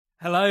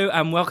Hello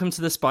and welcome to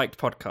the Spiked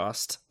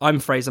podcast. I'm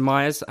Fraser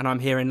Myers and I'm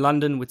here in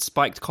London with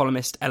Spiked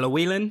columnist Ella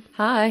Whelan.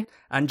 Hi.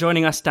 And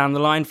joining us down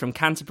the line from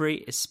Canterbury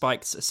is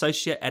Spiked's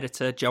associate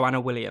editor Joanna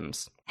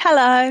Williams.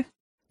 Hello.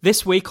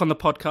 This week on the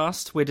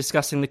podcast, we're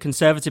discussing the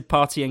Conservative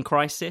Party in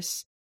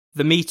crisis,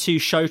 the Me Too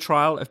show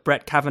trial of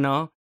Brett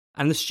Kavanaugh,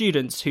 and the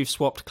students who've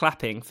swapped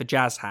clapping for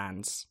jazz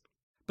hands.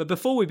 But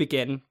before we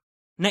begin,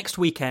 next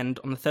weekend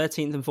on the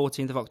 13th and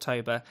 14th of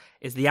October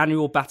is the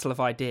annual Battle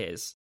of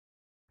Ideas.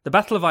 The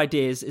Battle of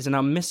Ideas is an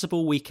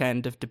unmissable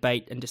weekend of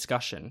debate and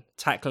discussion,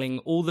 tackling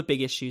all the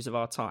big issues of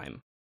our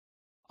time.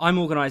 I'm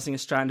organising a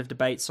strand of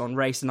debates on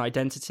race and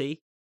identity.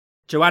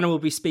 Joanna will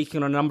be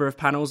speaking on a number of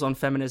panels on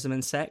feminism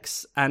and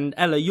sex, and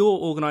Ella, you're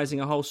organising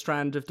a whole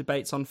strand of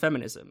debates on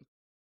feminism.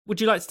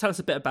 Would you like to tell us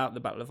a bit about the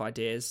Battle of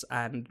Ideas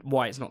and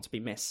why it's not to be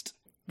missed?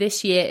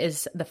 This year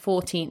is the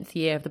 14th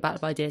year of the Battle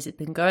of Ideas. It's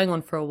been going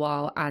on for a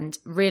while, and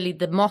really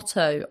the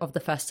motto of the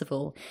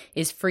festival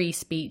is free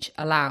speech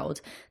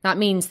allowed. That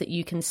means that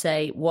you can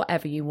say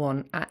whatever you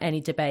want at any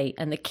debate,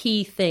 and the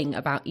key thing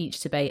about each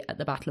debate at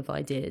the Battle of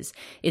Ideas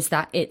is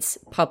that it's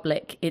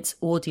public, it's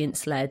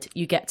audience-led.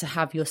 You get to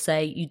have your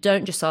say. You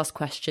don't just ask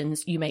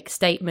questions, you make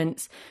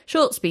statements,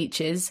 short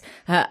speeches,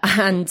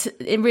 and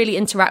really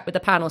interact with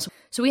the panels.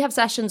 So we have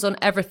sessions on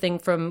everything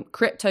from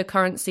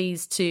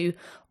cryptocurrencies to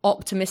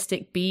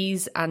optimistic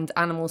bees and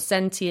animal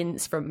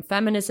sentience, from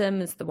feminism,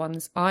 as the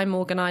ones I'm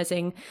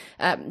organising,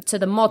 to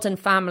the modern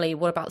family.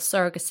 What about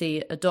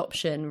surrogacy,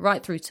 adoption,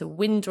 right through to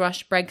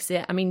Windrush,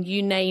 Brexit? I mean,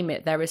 you name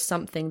it, there is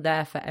something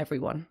there for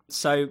everyone.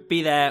 So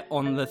be there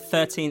on the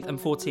 13th and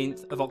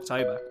 14th of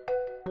October.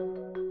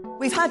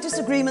 We've had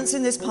disagreements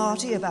in this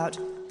party about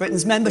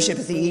Britain's membership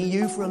of the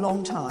EU for a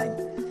long time.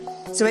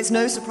 So it's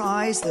no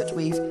surprise that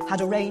we've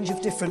had a range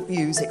of different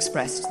views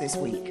expressed this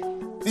week.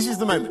 This is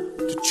the moment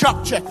to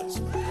chuck checkers.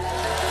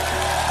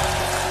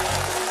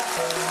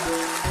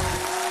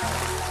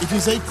 It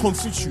is a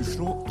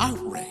constitutional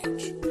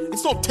outrage.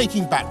 It's not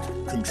taking back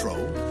control,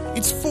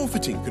 it's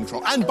forfeiting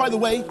control. And by the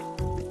way,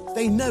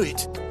 they know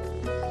it.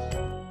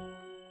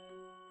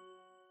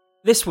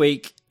 This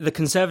week, the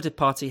Conservative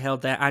Party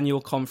held their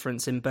annual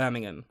conference in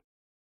Birmingham.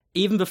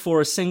 Even before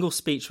a single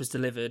speech was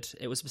delivered,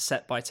 it was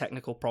beset by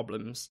technical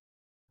problems.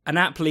 An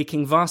app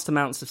leaking vast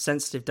amounts of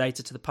sensitive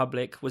data to the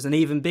public was an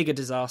even bigger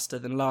disaster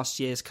than last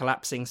year's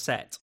collapsing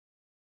set.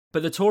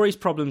 But the Tories'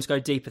 problems go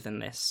deeper than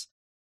this.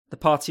 The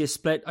party is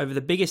split over the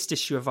biggest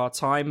issue of our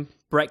time,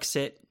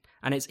 Brexit,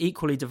 and it's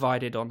equally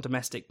divided on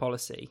domestic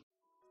policy.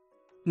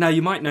 Now,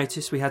 you might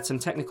notice we had some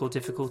technical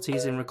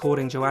difficulties in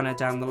recording Joanna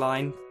down the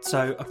line,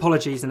 so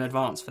apologies in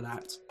advance for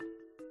that.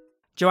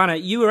 Joanna,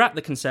 you were at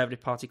the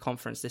Conservative Party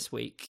conference this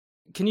week.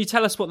 Can you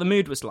tell us what the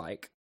mood was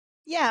like?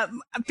 Yeah,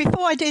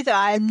 before I do that,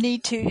 I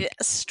need to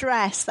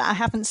stress that I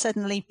haven't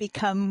suddenly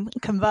become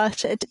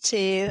converted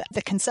to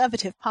the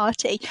Conservative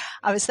Party.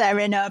 I was there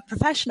in a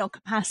professional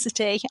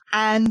capacity.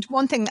 And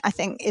one thing I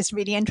think is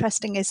really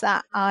interesting is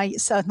that I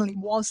certainly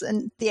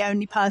wasn't the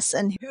only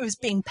person who was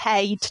being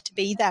paid to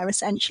be there,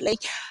 essentially.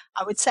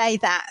 I would say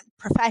that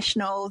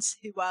professionals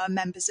who are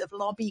members of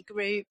lobby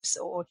groups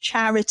or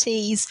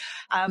charities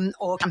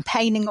or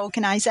campaigning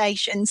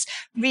organisations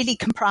really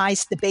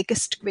comprised the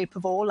biggest group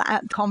of all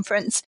at the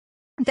conference.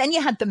 Then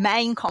you had the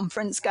main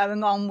conference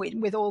going on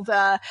with all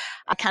the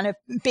kind of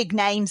big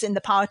names in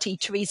the party,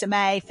 Theresa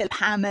May, Philip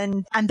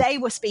Hammond, and they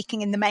were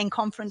speaking in the main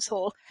conference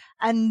hall.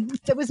 And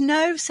there was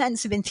no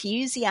sense of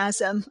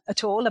enthusiasm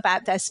at all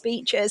about their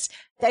speeches.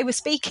 They were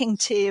speaking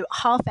to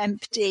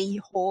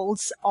half-empty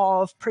halls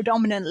of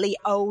predominantly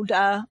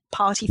older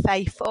party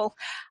faithful.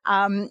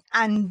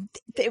 And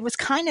it was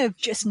kind of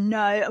just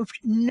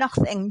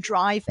nothing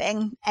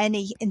driving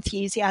any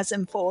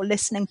enthusiasm for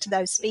listening to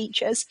those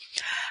speeches.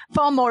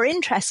 Far more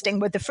interesting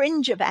were the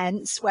fringe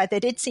events where there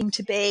did seem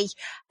to be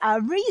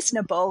a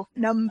reasonable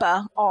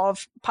number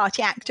of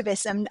party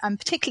activists and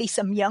particularly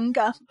some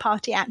younger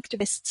party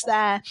activists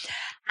there.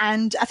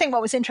 And I think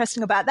what was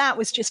interesting about that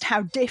was just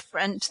how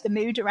different the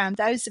mood around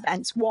those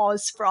events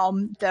was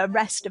from the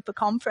rest of the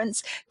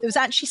conference. There was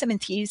actually some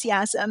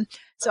enthusiasm.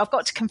 So I've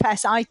got to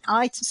confess, I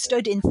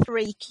stood in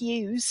 3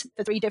 queues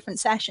for 3 different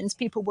sessions.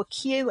 People were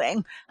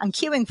queuing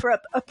for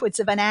upwards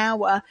of an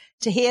hour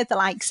to hear the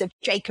likes of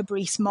Jacob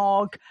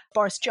Rees-Mogg,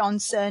 Boris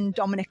Johnson,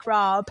 Dominic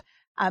Raab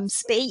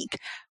speak.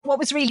 What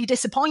was really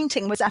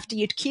disappointing was after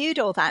you'd queued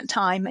all that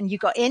time and you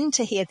got in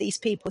to hear these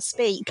people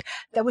speak,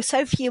 there were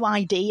so few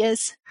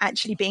ideas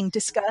actually being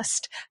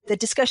discussed. The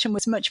discussion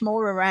was much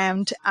more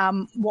around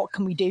what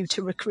can we do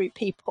to recruit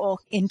people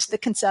into the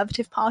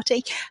Conservative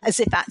Party, as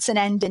if that's an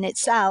end in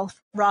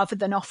itself, rather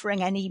than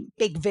offering any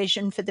big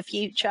vision for the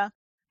future.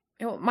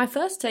 My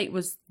first take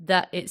was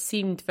that it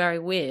seemed very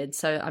weird.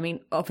 So, I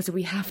mean, obviously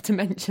we have to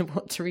mention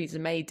what Theresa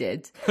May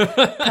did,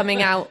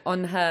 coming out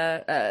on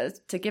her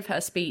to give her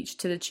speech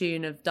to the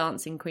tune of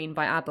Dancing Queen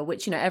by ABBA,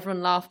 which, you know,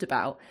 everyone laughed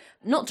about.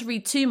 Not to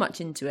read too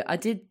much into it, I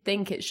did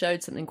think it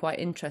showed something quite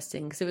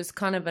interesting because it was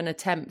kind of an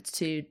attempt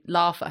to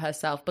laugh at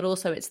herself, but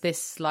also it's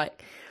this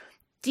like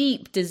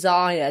deep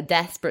desire,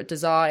 desperate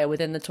desire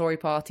within the Tory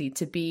party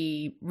to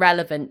be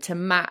relevant, to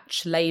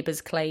match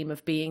Labour's claim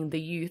of being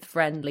the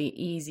youth-friendly,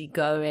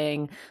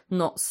 easygoing,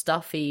 not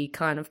stuffy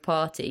kind of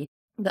party.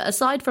 That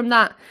aside from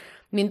that,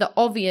 I mean, the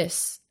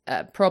obvious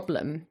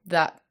problem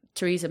that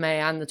Theresa May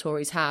and the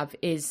Tories have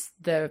is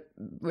the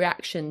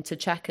reaction to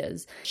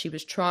Chequers. She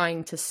was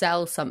trying to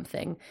sell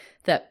something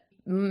that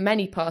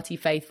many party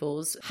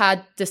faithfuls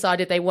had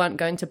decided they weren't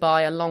going to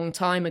buy a long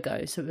time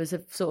ago. So it was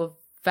a sort of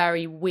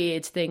very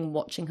weird thing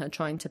watching her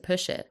trying to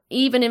push it.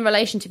 Even in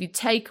relation to, if you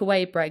take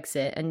away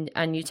Brexit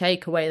and you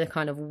take away the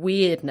kind of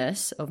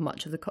weirdness of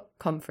much of the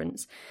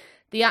conference,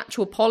 the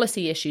actual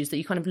policy issues that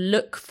you kind of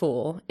look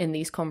for in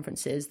these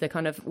conferences, the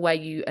kind of where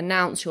you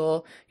announce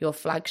your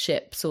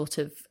flagship sort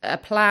of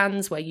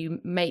plans, where you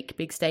make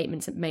big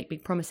statements and make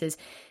big promises,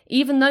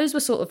 even those were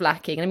sort of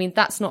lacking. I mean,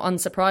 that's not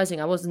unsurprising.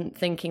 I wasn't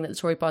thinking that the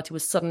Tory party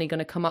was suddenly going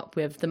to come up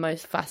with the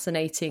most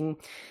fascinating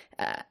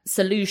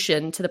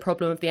solution to the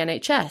problem of the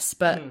NHS.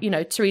 But, you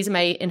know, Theresa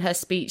May in her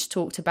speech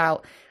talked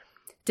about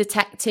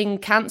detecting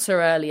cancer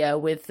earlier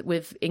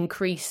with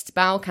increased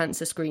bowel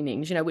cancer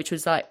screenings, you know, which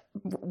was like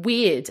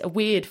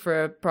weird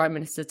for a prime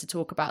minister to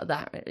talk about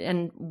that.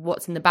 And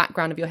what's in the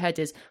background of your head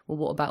is, well,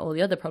 what about all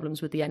the other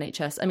problems with the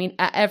NHS? I mean,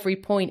 at every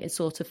point, it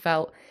sort of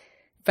felt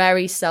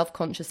very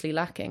self-consciously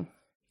lacking.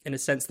 In a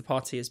sense, the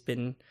party has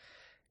been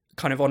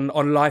kind of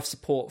on life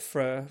support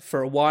for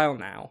a while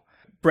now.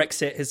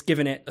 Brexit has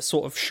given it a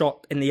sort of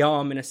shot in the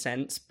arm in a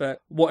sense, but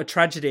what a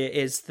tragedy it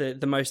is,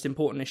 the most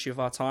important issue of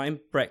our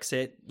time,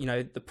 Brexit, you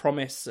know, the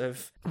promise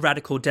of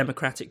radical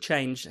democratic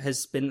change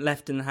has been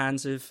left in the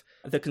hands of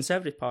the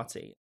Conservative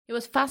Party. It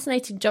was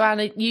fascinating,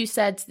 Joanna. You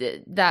said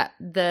that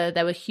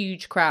there were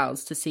huge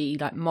crowds to see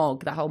like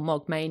Mog, that whole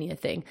Mog mania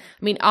thing.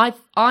 I mean,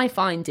 I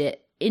find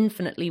it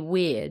infinitely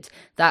weird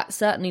that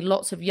certainly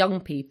lots of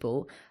young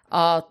people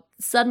are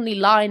suddenly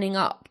lining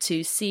up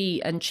to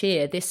see and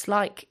cheer this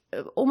like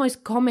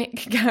almost comic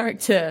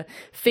character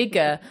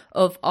figure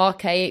of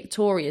archaic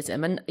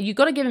Toryism. And you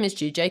got to give him his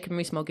due. Jacob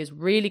Rees-Mogg is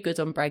really good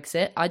on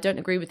Brexit. I don't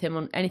agree with him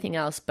on anything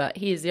else, but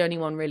he is the only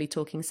one really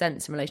talking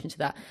sense in relation to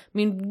that. I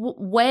mean,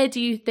 where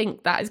do you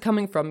think that is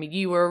coming from?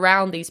 You were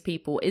around these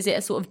people. Is it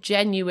a sort of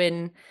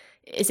genuine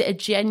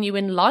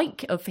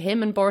like of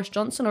him and Boris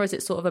Johnson, or is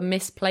it sort of a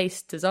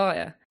misplaced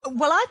desire?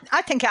 Well,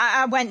 I think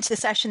I went to the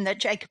session that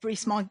Jacob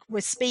Rees-Mogg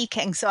was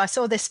speaking, so I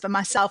saw this for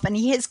myself, and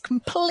he is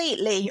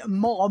completely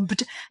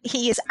mobbed.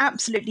 He is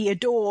absolutely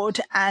adored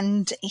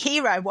and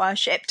hero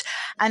worshipped.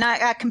 And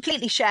I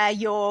completely share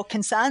your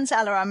concerns,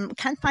 Ella. I'm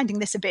kind of finding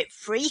this a bit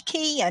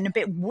freaky and a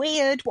bit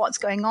weird, what's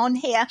going on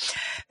here.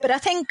 But I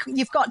think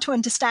you've got to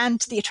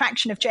understand the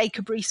attraction of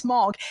Jacob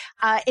Rees-Mogg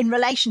in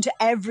relation to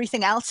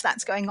everything else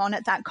that's going on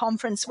at that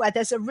conference, where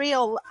there's a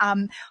real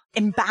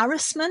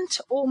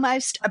embarrassment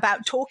almost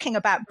about talking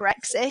about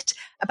Brexit,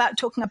 about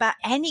talking about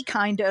any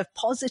kind of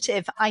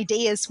positive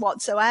ideas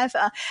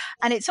whatsoever.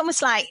 And it's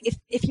almost like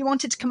if you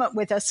wanted to come up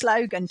with a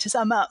slogan to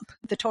sum up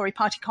the Tory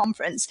party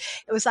conference,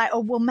 it was like, oh,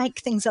 we'll make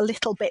things a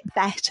little bit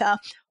better,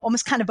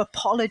 almost kind of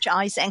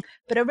apologising,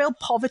 but a real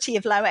poverty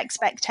of low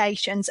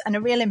expectations and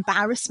a real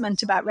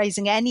embarrassment about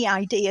raising any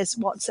ideas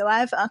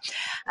whatsoever.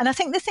 And I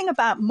think the thing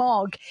about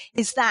Mogg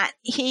is that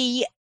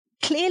he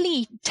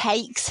clearly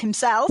takes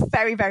himself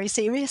very, very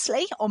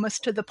seriously,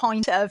 almost to the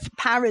point of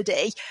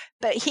parody,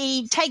 but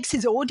he takes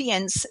his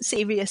audience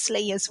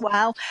seriously as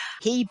well.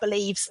 He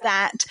believes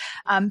that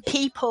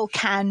people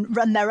can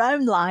run their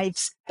own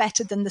lives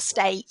better than the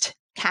state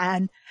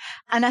can.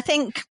 And I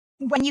think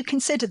when you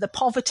consider the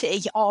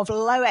poverty of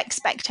low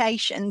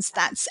expectations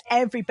that's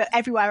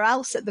everywhere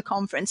else at the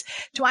conference,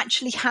 to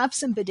actually have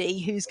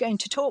somebody who's going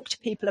to talk to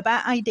people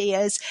about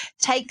ideas,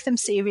 take them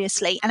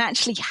seriously, and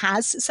actually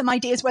has some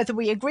ideas, whether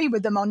we agree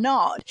with them or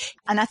not.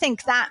 And I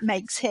think that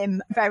makes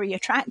him very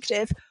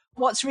attractive.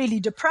 What's really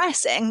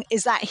depressing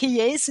is that he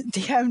is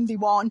the only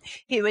one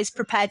who is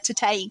prepared to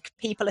take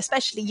people,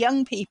 especially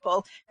young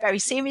people, very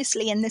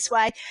seriously in this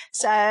way.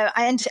 So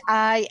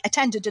I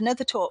attended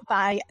another talk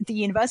by the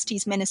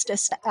university's minister,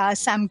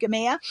 Sam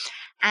Gamir,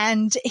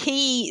 and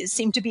he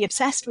seemed to be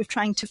obsessed with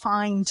trying to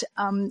find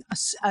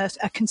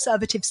a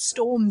conservative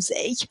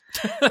Stormzy.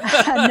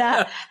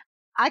 And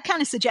I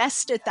kind of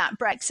suggested that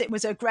Brexit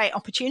was a great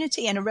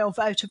opportunity and a real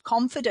vote of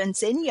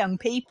confidence in young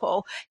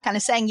people, kind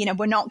of saying, you know,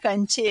 we're not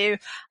going to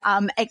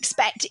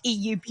expect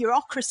EU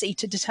bureaucracy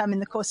to determine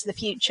the course of the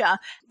future.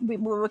 We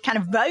were kind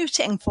of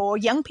voting for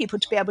young people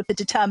to be able to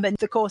determine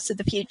the course of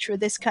the future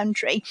of this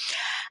country.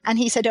 And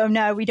he said, oh,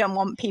 no, we don't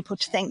want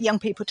young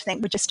people to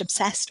think we're just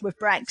obsessed with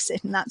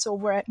Brexit and that's all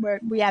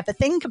we ever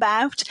think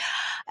about.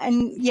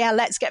 And yeah,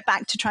 let's get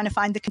back to trying to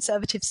find the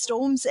conservative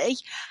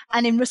Stormzy.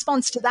 And in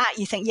response to that,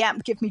 you think, yeah,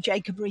 give me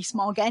Jacob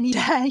Rees-Mogg any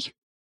day.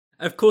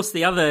 Of course,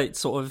 the other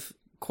sort of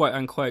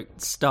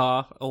quote-unquote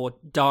star or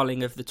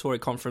darling of the Tory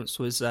conference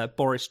was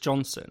Boris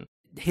Johnson.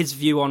 His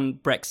view on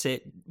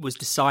Brexit was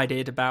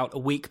decided about a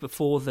week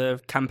before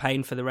the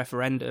campaign for the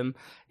referendum.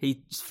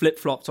 He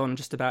flip-flopped on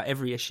just about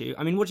every issue.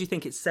 I mean, what do you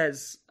think it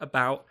says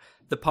about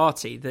the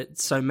party that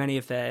so many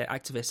of their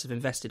activists have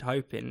invested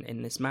hope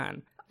in this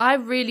man? I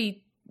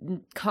really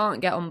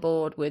can't get on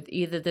board with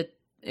either the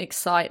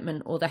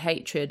excitement or the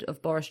hatred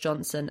of Boris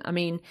Johnson. I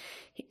mean,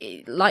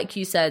 like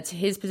you said,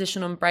 his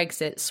position on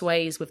Brexit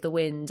sways with the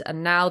wind,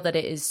 and now that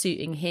it is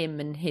suiting him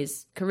and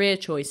his career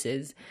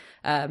choices,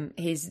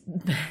 his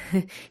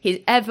his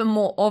ever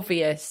more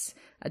obvious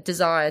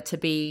desire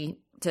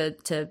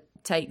to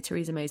take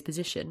Theresa May's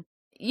position,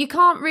 you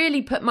can't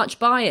really put much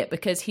by it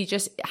because he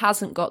just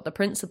hasn't got the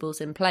principles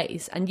in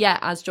place. And yet,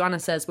 as Joanna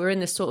says, we're in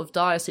this sort of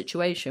dire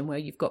situation where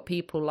you've got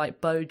people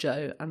like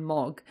Bojo and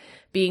Mogg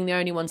being the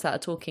only ones that are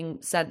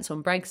talking sense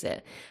on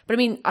Brexit. But I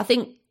mean, I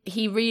think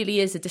he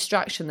really is a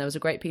distraction. There was a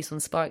great piece on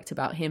Spiked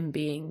about him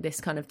being this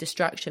kind of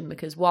distraction,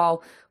 because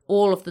while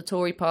all of the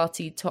Tory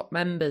party top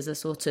members are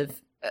sort of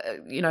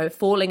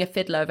falling a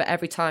fiddle over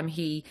every time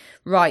he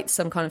writes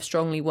some kind of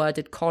strongly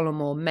worded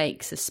column or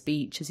makes a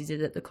speech, as he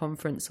did at the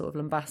conference, sort of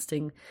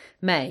lambasting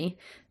May.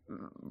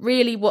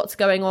 Really what's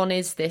going on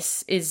is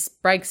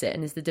Brexit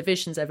and is the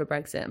divisions over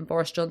Brexit, and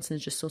Boris Johnson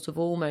is just sort of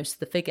almost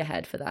the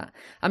figurehead for that.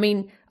 I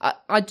mean,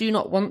 I do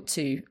not want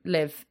to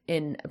live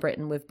in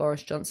Britain with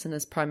Boris Johnson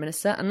as Prime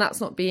Minister, and that's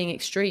not being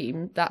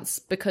extreme. That's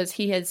because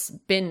he has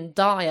been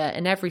dire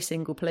in every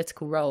single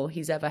political role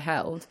he's ever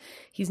held.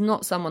 He's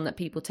not someone that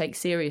people take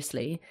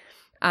seriously.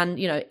 And,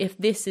 if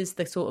this is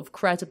the sort of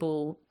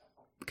credible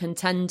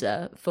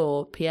contender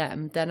for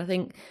PM, then I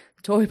think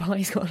the Tory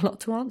party's got a lot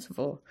to answer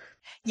for.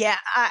 Yeah,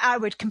 I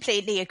would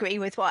completely agree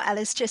with what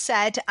Ella's just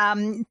said.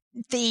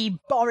 The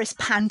Boris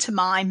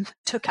pantomime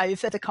took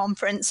over the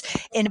conference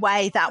in a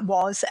way that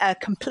was a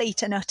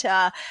complete and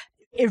utter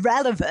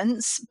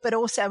irrelevance, but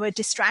also a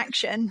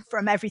distraction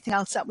from everything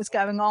else that was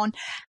going on.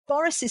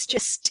 Boris is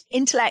just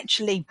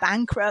intellectually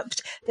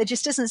bankrupt. There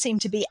just doesn't seem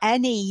to be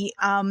any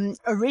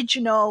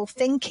original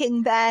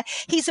thinking there.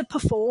 He's a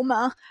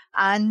performer,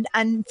 and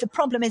the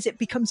problem is it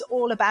becomes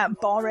all about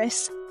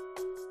Boris.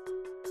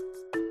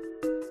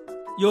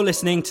 You're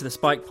listening to the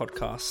Spike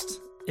podcast.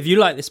 If you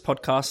like this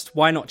podcast,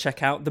 why not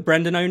check out The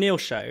Brendan O'Neill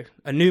Show,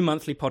 a new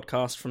monthly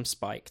podcast from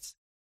Spiked.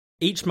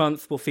 Each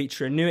month will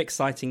feature a new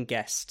exciting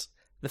guest.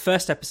 The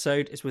first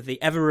episode is with the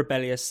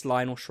ever-rebellious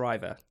Lionel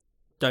Shriver.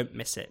 Don't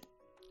miss it.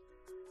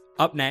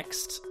 Up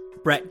next,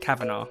 Brett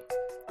Kavanaugh.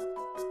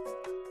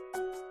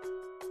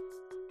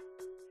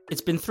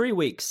 It's been 3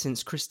 weeks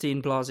since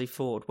Christine Blasey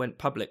Ford went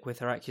public with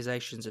her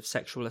accusations of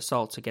sexual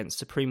assault against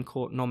Supreme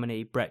Court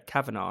nominee Brett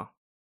Kavanaugh.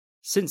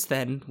 Since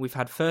then, we've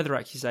had further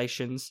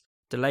accusations,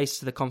 delays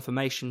to the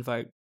confirmation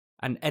vote,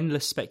 and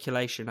endless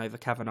speculation over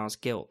Kavanaugh's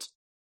guilt.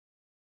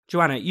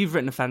 Joanna, you've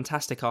written a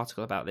fantastic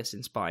article about this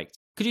in Spiked.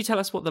 Could you tell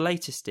us what the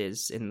latest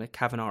is in the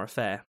Kavanaugh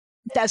affair?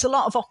 There's a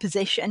lot of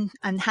opposition,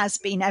 and has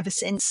been ever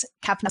since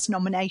Kavanaugh's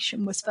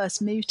nomination was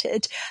first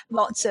mooted.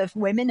 Lots of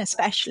women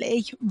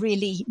especially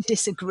really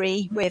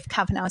disagree with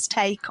Kavanaugh's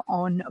take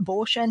on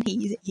abortion.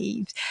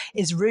 He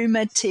is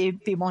rumoured to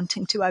be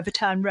wanting to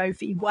overturn Roe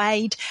v.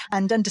 Wade,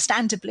 and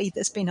understandably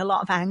there's been a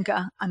lot of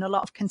anger and a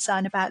lot of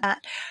concern about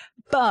that.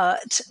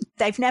 But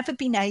people have never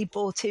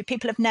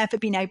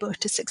been able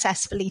to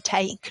successfully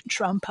take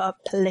Trump up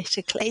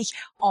politically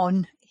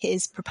on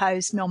his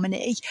proposed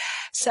nominee.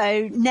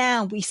 So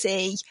now we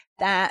see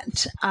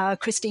that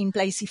Christine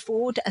Blasey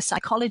Ford, a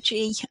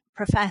psychology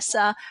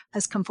professor,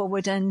 has come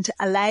forward and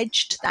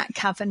alleged that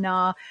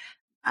Kavanaugh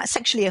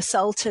sexually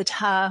assaulted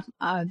her.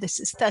 This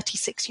is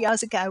 36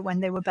 years ago when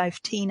they were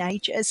both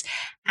teenagers.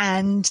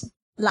 And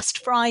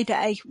last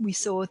Friday, we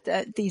saw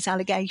that these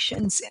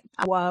allegations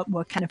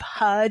were kind of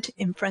heard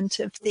in front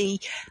of the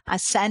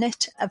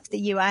Senate of the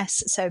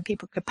US, so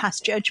people could pass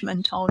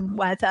judgment on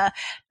whether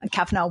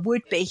Kavanaugh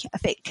would be a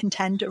fit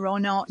contender or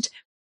not.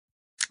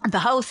 The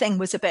whole thing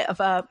was a bit of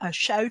a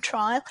show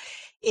trial.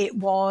 It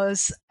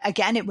was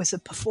a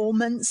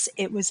performance.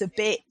 It was a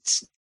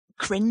bit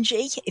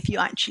cringy if you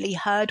actually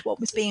heard what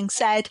was being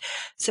said.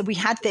 So we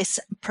had this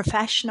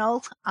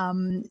professional,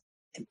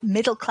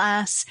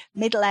 middle-class,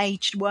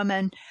 middle-aged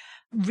woman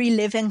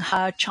reliving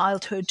her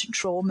childhood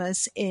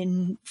traumas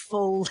in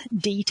full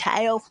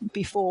detail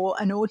before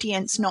an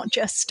audience, not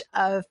just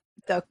of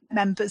the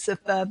members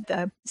of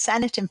the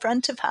Senate in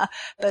front of her,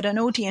 but an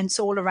audience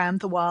all around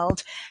the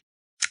world.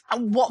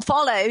 What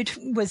followed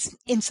was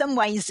in some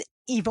ways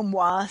even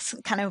worse,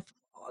 kind of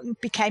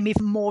became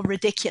even more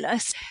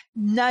ridiculous.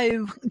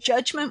 No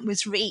judgment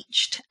was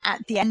reached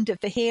at the end of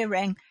the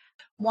hearing.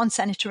 One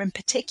senator in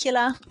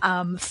particular,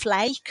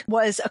 Flake,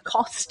 was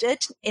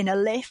accosted in a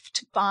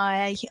lift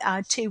by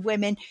two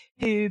women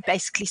who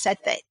basically said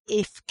that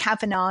if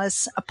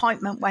Kavanaugh's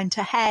appointment went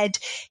ahead,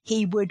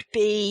 he would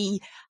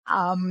be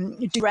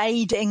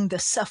degrading the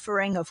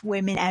suffering of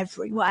women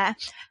everywhere.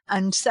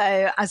 And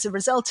so as a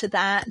result of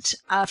that,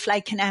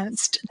 Flake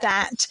announced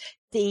that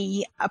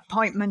the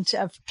appointment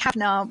of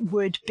Kavanaugh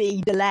would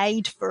be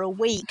delayed for a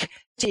week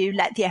to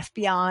let the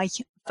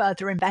FBI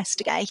further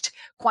investigate.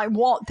 Quite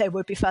what they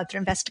would be further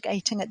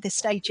investigating at this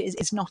stage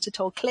is not at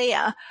all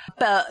clear,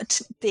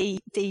 but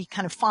the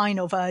kind of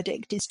final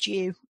verdict is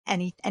due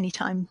any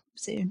time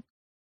soon.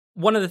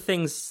 One of the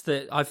things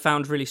that I've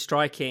found really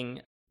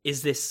striking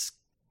is this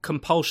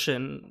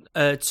compulsion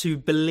to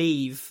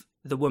believe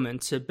the woman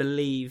to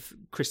believe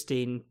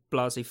Christine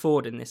Blasey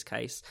Ford in this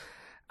case.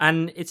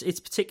 And it's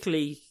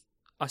particularly,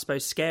 I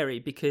suppose, scary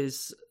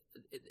because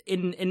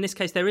in this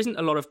case, there isn't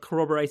a lot of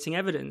corroborating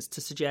evidence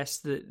to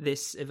suggest that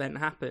this event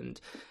happened.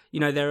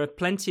 There are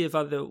plenty of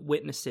other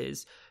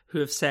witnesses who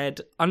have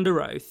said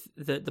under oath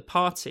that the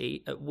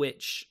party at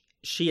which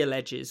she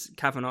alleges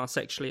Kavanaugh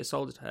sexually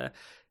assaulted her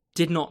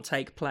did not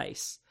take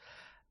place.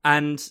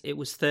 And it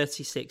was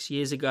 36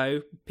 years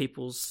ago.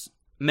 People's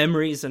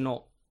memories are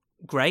not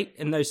great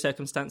in those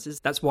circumstances.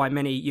 That's why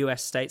many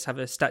US states have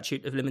a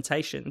statute of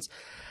limitations.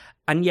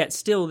 And yet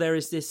still there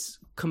is this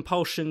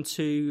compulsion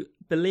to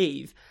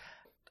believe.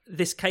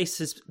 This case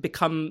has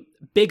become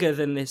bigger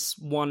than this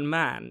one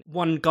man.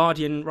 One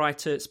Guardian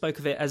writer spoke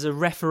of it as a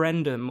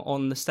referendum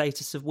on the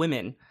status of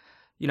women.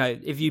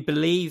 If you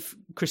believe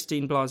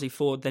Christine Blasey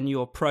Ford, then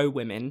you're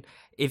pro-women.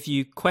 If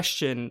you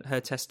question her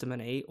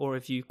testimony, or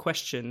if you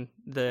question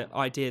the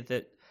idea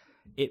that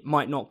it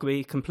might not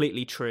be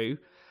completely true,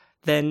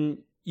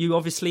 then you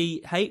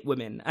obviously hate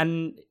women.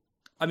 And,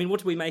 what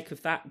do we make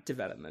of that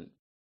development?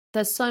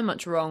 There's so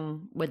much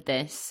wrong with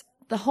this.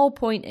 The whole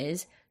point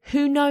is,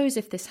 who knows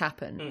if this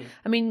happened?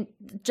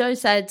 Joe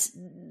said,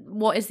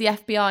 what is the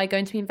FBI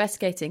going to be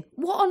investigating?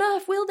 What on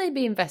earth will they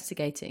be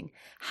investigating?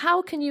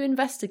 How can you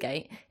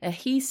investigate a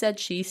he said,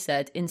 she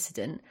said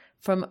incident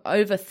from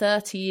over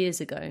 30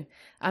 years ago?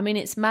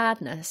 It's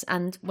madness.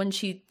 And when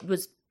she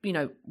was,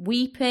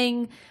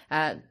 weeping,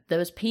 there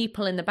was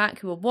people in the back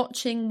who were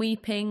watching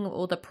weeping,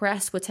 or the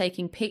press were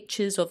taking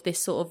pictures of this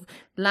sort of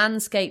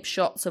landscape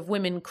shots of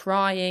women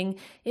crying.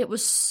 It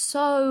was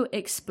so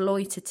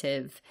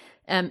exploitative.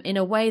 In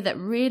a way that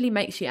really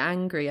makes you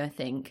angry, I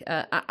think.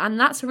 And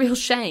that's a real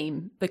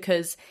shame,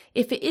 because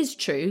if it is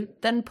true,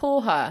 then poor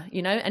her,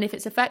 and if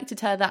it's affected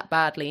her that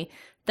badly,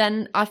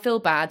 then I feel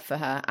bad for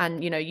her.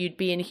 And, you'd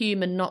be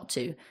inhuman not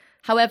to.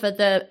 However,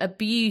 the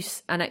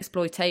abuse and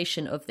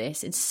exploitation of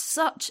this is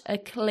such a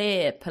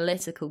clear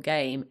political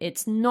game.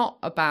 It's not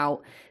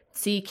about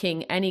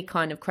seeking any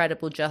kind of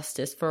credible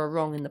justice for a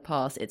wrong in the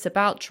past. It's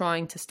about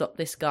trying to stop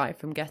this guy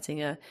from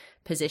getting a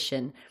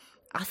position.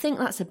 I think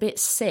that's a bit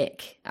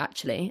sick,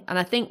 actually. And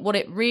I think what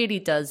it really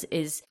does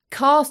is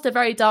cast a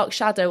very dark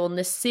shadow on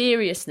the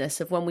seriousness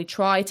of when we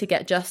try to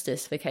get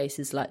justice for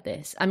cases like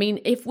this.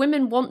 If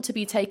women want to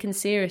be taken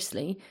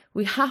seriously,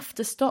 we have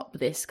to stop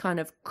this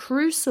kind of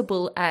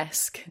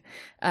crucible-esque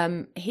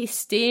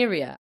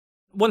hysteria.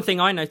 One thing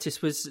I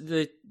noticed was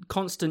the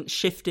constant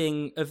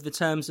shifting of the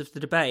terms of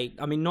the debate.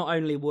 Not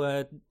only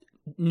were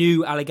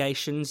new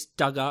allegations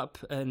dug up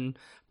and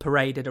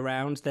paraded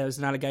around, there was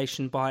an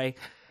allegation by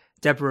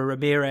Deborah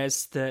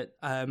Ramirez that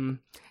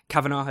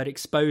Kavanaugh had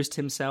exposed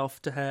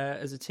himself to her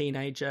as a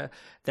teenager.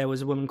 There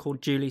was a woman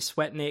called Julie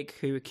Swetnick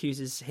who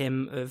accuses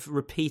him of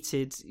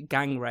repeated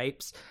gang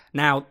rapes.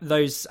 Now,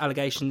 those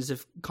allegations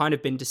have kind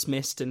of been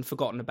dismissed and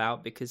forgotten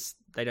about because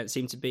they don't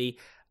seem to be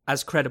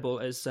as credible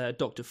as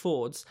Dr.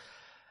 Ford's.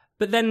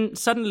 But then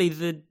suddenly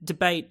the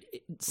debate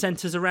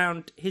centres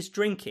around his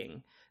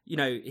drinking.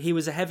 He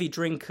was a heavy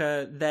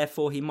drinker,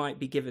 therefore he might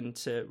be given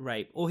to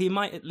rape, or he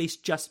might at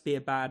least just be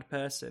a bad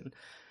person.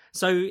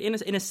 So in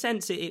a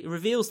sense, it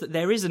reveals that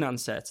there is an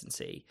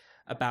uncertainty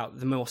about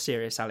the more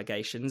serious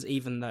allegations,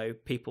 even though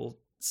people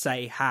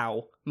say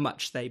how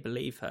much they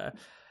believe her.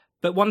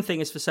 But one thing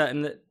is for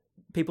certain, that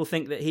people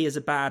think that he is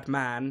a bad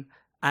man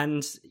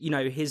and,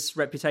 his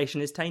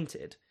reputation is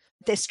tainted.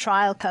 This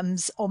trial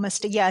comes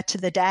almost a year to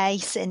the day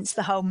since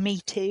the whole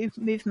Me Too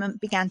movement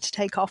began to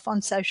take off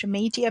on social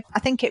media. I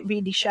think it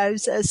really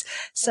shows us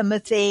some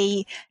of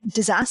the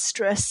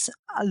disastrous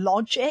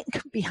logic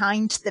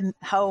behind the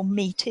whole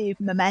Me Too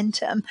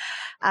momentum.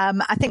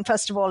 I think,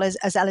 first of all,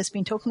 as Ella's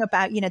been talking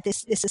about,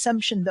 this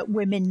assumption that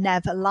women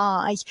never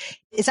lie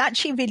is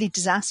actually really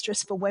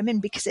disastrous for women,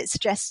 because it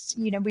suggests,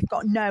 we've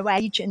got no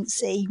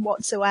agency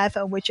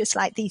whatsoever. We're just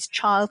like these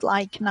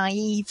childlike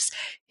naives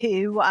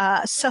who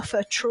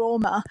suffer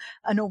trauma,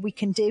 and all we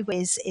can do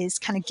is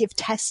kind of give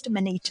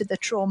testimony to the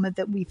trauma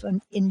that we've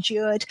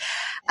endured.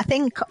 I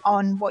think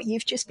on what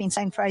you've just been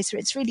saying, Fraser,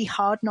 it's really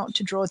hard not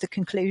to draw the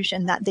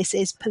conclusion that this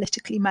is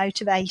politically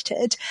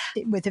motivated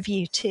with a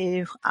view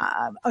to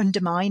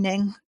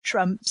undermining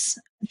Trump's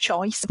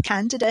choice of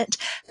candidate.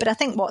 But I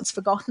think what's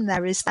forgotten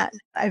there is that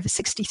over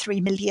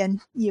 63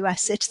 million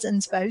US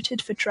citizens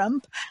voted for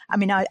Trump.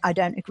 I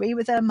don't agree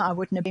with them. I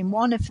wouldn't have been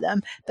one of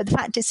them. But the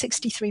fact is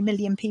 63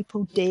 million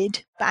people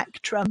did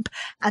back Trump.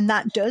 And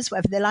that does,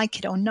 whether they like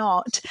it or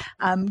not,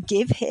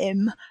 give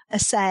him a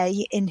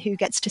say in who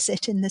gets to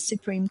sit in the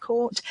Supreme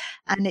Court.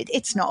 And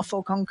it's not a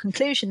foregone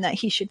conclusion that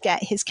he should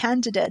get his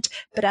candidate.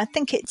 But I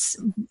think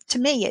to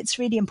me, it's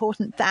really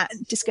important that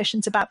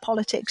discussions about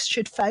politics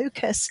should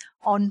focus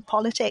on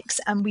politics,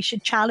 and we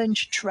should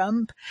challenge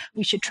Trump.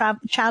 We should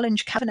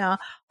challenge Kavanaugh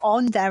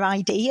on their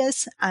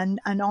ideas and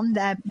on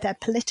their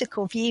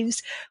political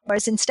views,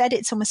 whereas instead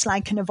it's almost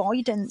like an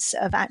avoidance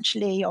of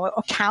actually, or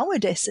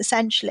cowardice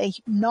essentially,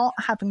 not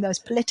having those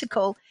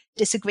political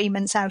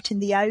disagreements out in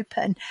the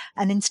open,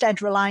 and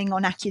instead relying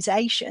on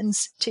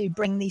accusations to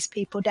bring these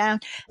people down,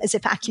 as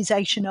if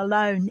accusation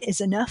alone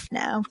is enough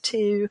now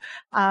to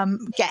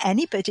get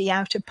anybody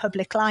out of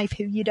public life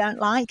who you don't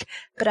like.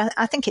 But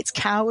I think it's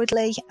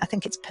cowardly, I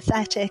think it's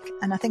pathetic,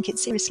 and I think it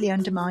seriously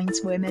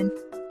undermines women.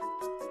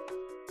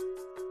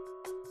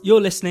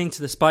 You're listening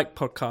to the Spike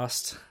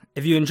podcast.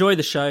 If you enjoy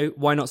the show,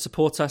 why not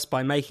support us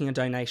by making a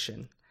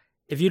donation?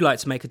 If you'd like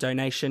to make a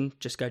donation,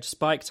 just go to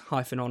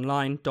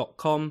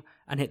spiked-online.com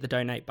and hit the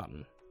donate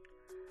button.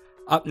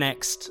 Up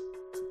next,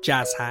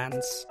 jazz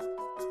hands.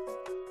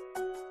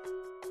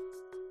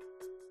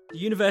 The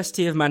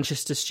University of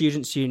Manchester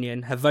Students'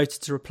 Union have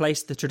voted to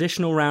replace the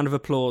traditional round of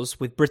applause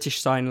with British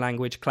Sign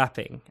Language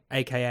clapping,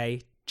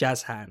 aka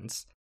jazz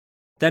hands.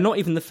 They're not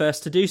even the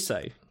first to do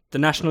so. The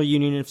National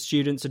Union of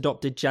Students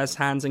adopted jazz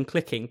hands and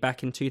clicking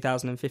back in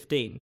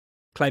 2015,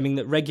 claiming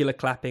that regular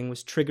clapping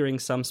was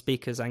triggering some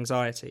speakers'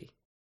 anxiety.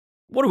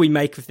 What do we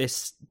make of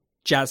this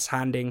jazz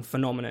handing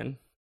phenomenon?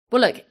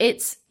 Well, look,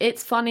 it's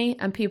funny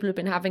and people have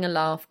been having a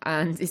laugh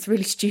and it's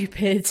really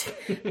stupid.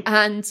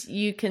 And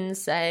you can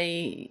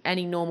say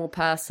any normal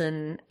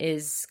person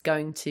is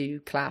going to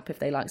clap if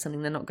they like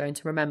something. They're not going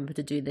to remember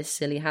to do this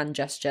silly hand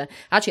gesture.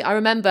 Actually, I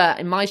remember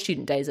in my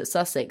student days at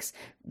Sussex,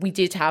 we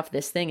did have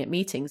this thing at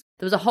meetings.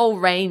 There was a whole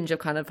range of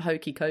kind of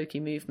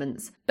hokey-cokey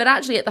movements. But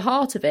actually at the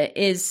heart of it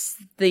is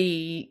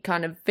the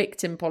kind of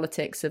victim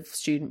politics of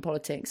student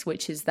politics,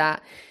 which is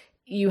that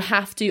you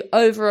have to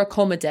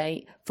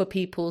over-accommodate for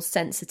people's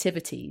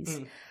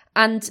sensitivities.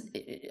 And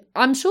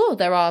I'm sure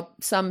there are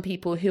some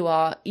people who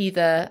are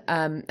either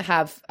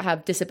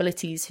have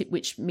disabilities,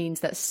 which means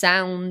that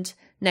sound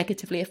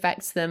negatively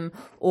affects them,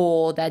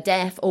 or they're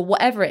deaf, or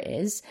whatever it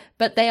is,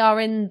 but they are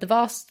in the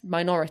vast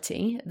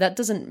minority. That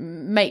doesn't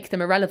make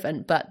them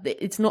irrelevant, but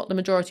it's not the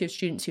majority of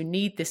students who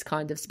need this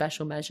kind of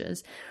special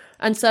measures.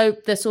 And so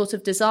the sort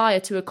of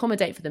desire to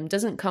accommodate for them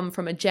doesn't come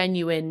from a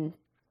genuine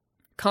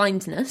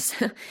kindness.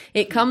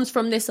 It comes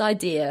from this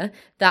idea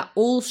that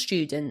all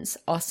students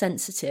are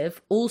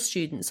sensitive, all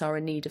students are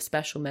in need of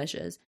special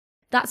measures.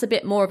 That's a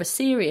bit more of a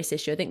serious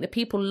issue. I think the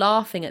people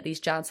laughing at these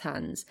jazz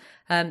hands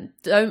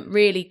don't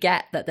really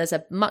get that there's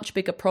a much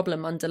bigger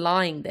problem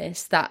underlying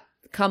this that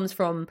comes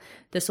from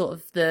the sort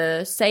of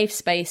the safe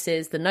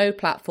spaces, the no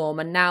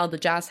platform, and now the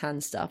jazz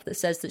hand stuff that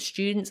says that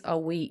students are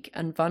weak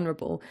and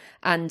vulnerable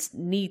and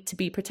need to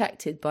be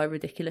protected by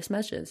ridiculous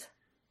measures.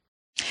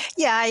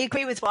 Yeah, I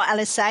agree with what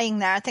Ella's saying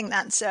there. I think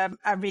that's a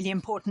really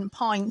important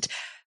point.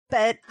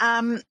 But,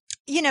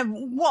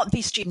 what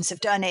these students have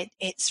done,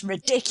 it's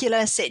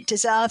ridiculous. It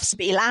deserves to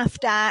be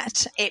laughed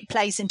at. It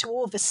plays into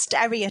all the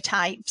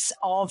stereotypes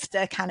of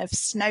the kind of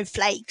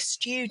snowflake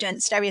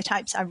student,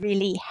 stereotypes I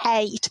really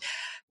hate.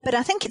 But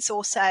I think it's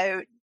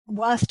also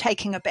worth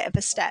taking a bit of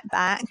a step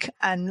back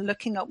and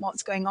looking at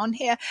what's going on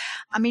here.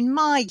 I mean,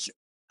 my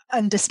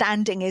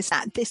understanding is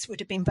that this would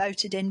have been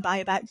voted in by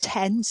about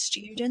 10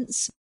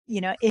 students.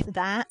 If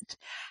that.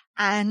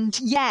 And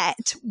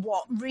yet,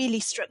 what really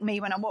struck me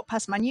when I walked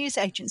past my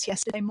newsagents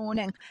yesterday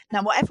morning,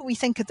 now, whatever we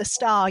think of the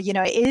Star,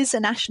 it is a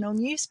national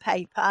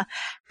newspaper,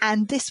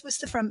 and this was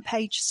the front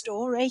page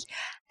story.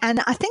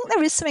 And I think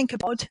there is something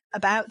odd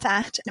about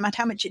that, no matter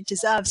how much it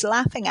deserves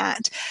laughing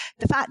at.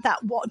 The fact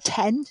that what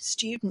 10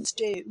 students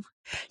do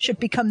should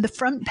become the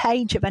front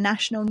page of a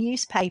national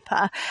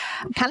newspaper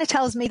kind of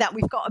tells me that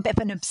we've got a bit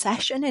of an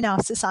obsession in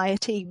our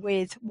society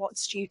with what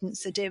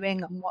students are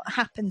doing and what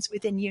happens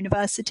within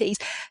universities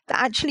that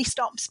actually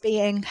stops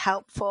being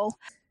helpful.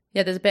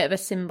 Yeah, there's a bit of a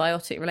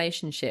symbiotic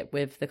relationship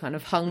with the kind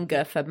of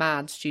hunger for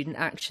mad student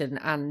action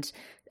and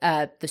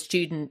the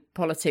student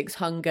politics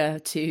hunger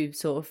to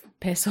sort of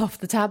piss off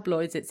the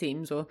tabloids, it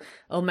seems, or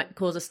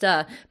cause a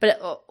stir.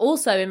 But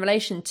also in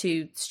relation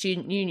to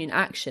student union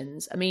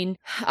actions, I mean,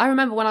 I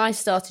remember when I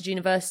started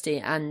university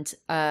and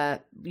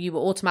you were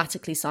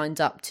automatically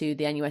signed up to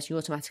the NUS, you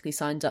automatically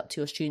signed up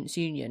to your students'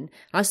 union.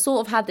 I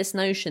sort of had this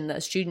notion that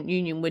a student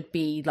union would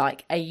be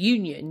like a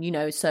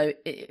union, so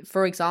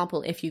for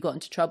example, if you got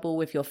into trouble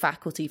with your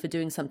faculty for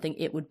doing something,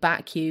 it would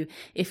back you.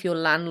 If your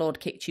landlord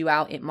kicked you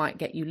out, it might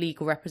get you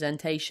legal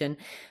representation. I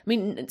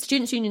mean,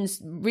 students' unions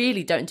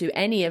really don't do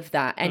any of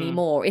that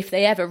anymore, if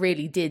they ever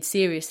really did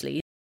seriously.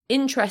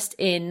 Interest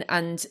in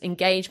and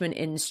engagement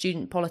in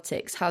student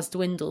politics has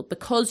dwindled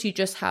because you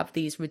just have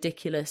these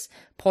ridiculous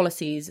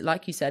policies,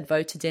 like you said,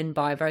 voted in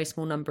by a very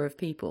small number of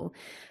people.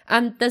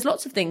 And there's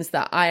lots of things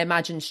that I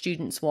imagine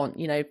students want,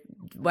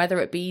 whether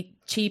it be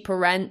cheaper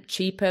rent,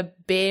 cheaper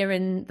beer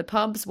in the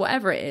pubs,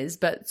 whatever it is.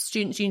 But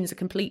students' unions are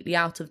completely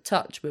out of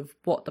touch with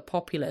what the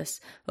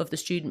populace of the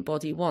student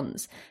body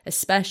wants,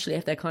 especially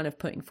if they're kind of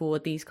putting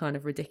forward these kind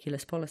of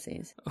ridiculous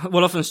policies.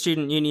 Well, often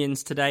student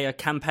unions today are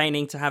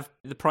campaigning to have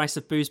the price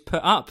of booze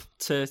put up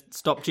to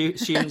stop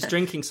students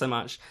drinking so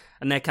much.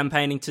 And they're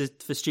campaigning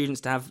for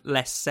students to have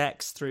less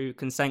sex through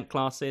consent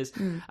classes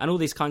and all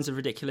these kinds of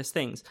ridiculous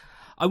things.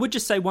 I would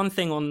just say one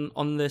thing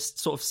on this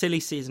sort of silly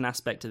season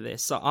aspect of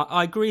this.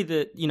 I agree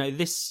that,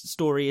 this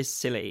story is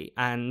silly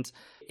and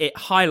it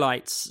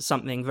highlights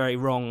something very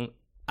wrong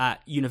at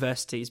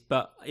universities,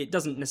 but it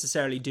doesn't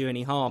necessarily do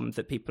any harm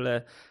that people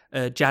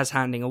are jazz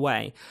handing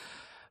away.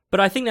 But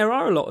I think there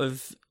are a lot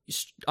of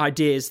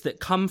ideas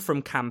that come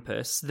from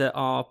campus that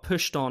are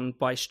pushed on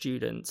by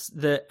students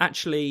that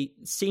actually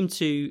seem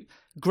to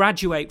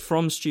graduate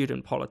from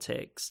student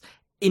politics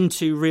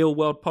into real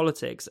world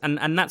politics.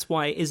 And that's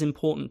why it is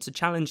important to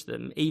challenge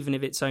them, even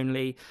if it's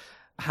only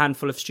a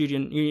handful of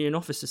student union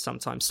officers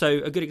sometimes. So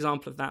a good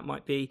example of that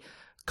might be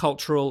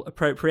cultural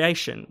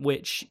appropriation,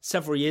 which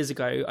several years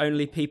ago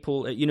only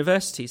people at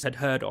universities had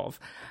heard of.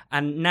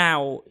 And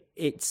now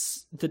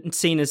it's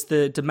seen as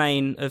the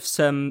domain of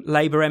some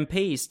Labour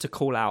MPs to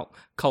call out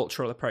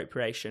cultural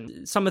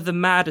appropriation. Some of the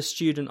madder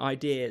student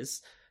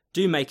ideas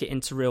do make it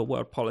into real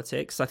world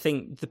politics. I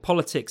think the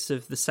politics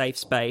of the safe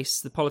space,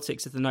 the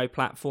politics of the no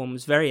platform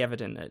was very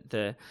evident at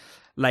the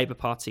Labour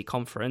Party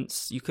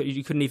conference. You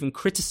couldn't even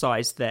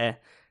criticise their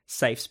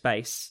safe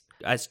space.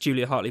 As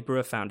Julia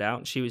Hartley-Brewer found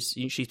out, she's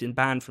been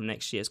banned from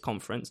next year's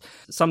conference.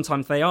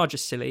 Sometimes they are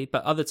just silly,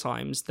 but other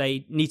times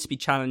they need to be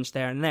challenged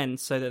there and then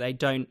so that they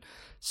don't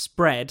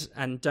spread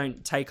and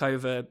don't take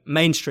over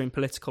mainstream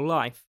political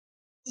life.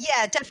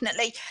 Yeah,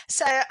 definitely.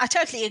 So I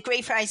totally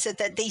agree, Fraser,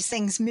 that these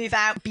things move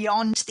out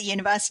beyond the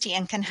university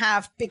and can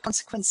have big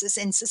consequences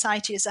in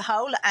society as a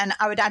whole. And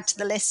I would add to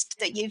the list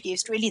that you've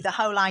used really the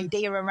whole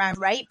idea around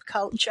rape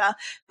culture,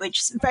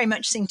 which very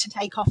much seemed to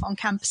take off on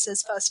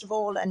campuses, first of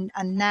all, and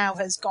now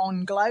has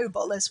gone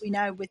global, as we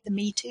know, with the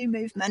Me Too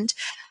movement.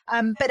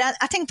 But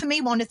I think for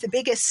me, one of the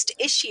biggest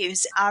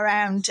issues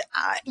around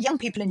young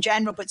people in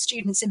general, but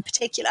students in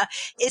particular,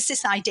 is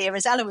this idea,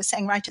 as Ella was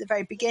saying right at the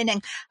very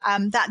beginning,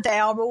 that they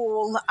are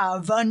all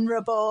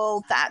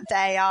vulnerable, that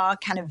they are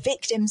kind of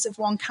victims of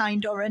one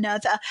kind or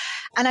another.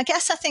 And I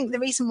guess I think the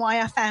reason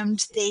why I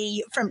found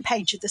the front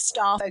page of the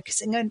Star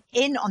focusing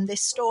in on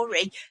this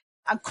story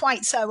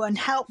quite so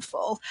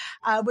unhelpful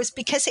was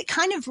because it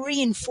kind of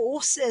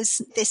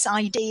reinforces this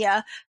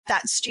idea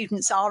that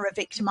students are a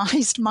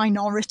victimized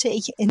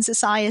minority in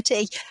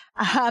society.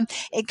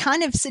 It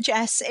kind of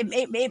suggests,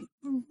 it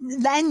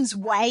lends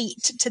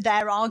weight to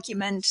their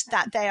argument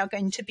that they are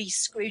going to be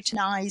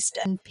scrutinized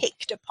and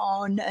picked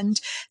upon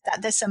and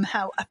that they're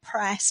somehow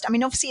oppressed. I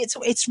mean, obviously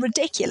it's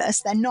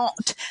ridiculous. They're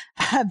not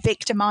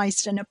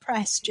victimized and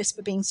oppressed just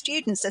for being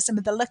students. They're some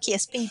of the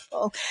luckiest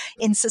people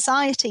in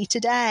society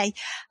today.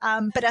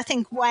 But I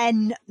think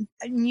when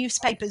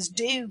newspapers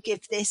do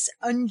give this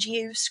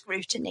undue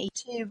scrutiny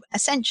to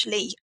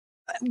essentially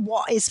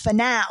what is for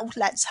now,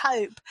 let's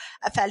hope,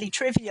 a fairly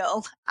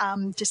trivial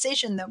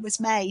decision that was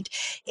made,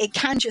 it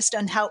can just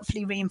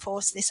unhelpfully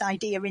reinforce this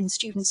idea in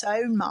students'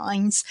 own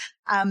minds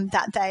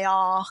that they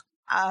are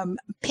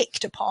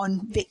picked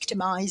upon,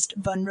 victimized,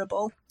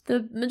 vulnerable.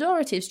 The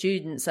majority of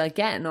students are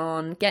getting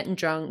on, getting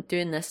drunk,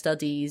 doing their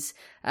studies,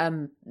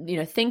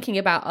 thinking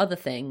about other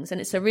things.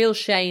 And it's a real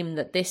shame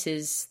that this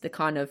is the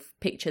kind of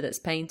picture that's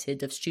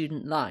painted of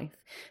student life.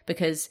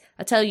 Because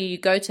I tell you, you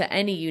go to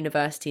any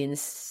university and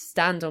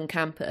stand on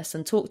campus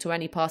and talk to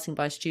any passing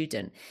by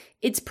student,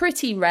 it's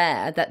pretty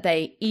rare that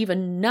they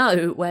even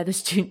know where the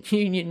student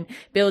union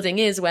building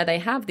is, where they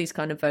have these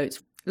kind of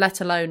votes,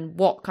 let alone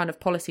what kind of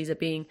policies are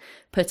being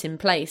put in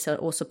place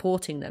or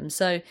supporting them.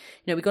 So,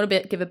 we've got to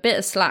give a bit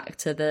of slack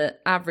to the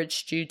average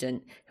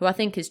student, who I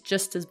think is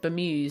just as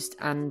bemused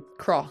and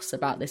cross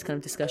about this kind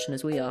of discussion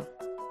as we are.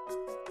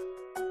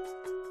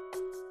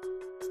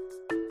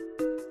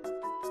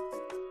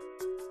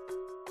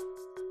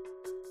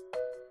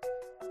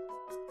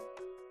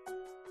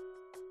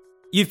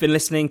 You've been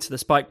listening to the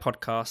Spike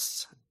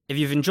Podcasts. If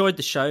you've enjoyed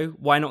the show,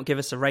 why not give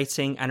us a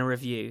rating and a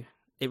review?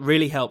 It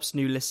really helps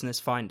new listeners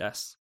find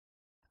us.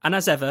 And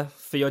as ever,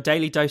 for your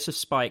daily dose of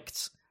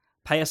Spiked,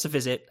 pay us a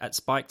visit at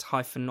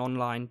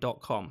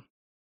spiked-online.com.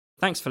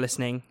 Thanks for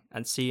listening,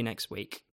 and see you next week.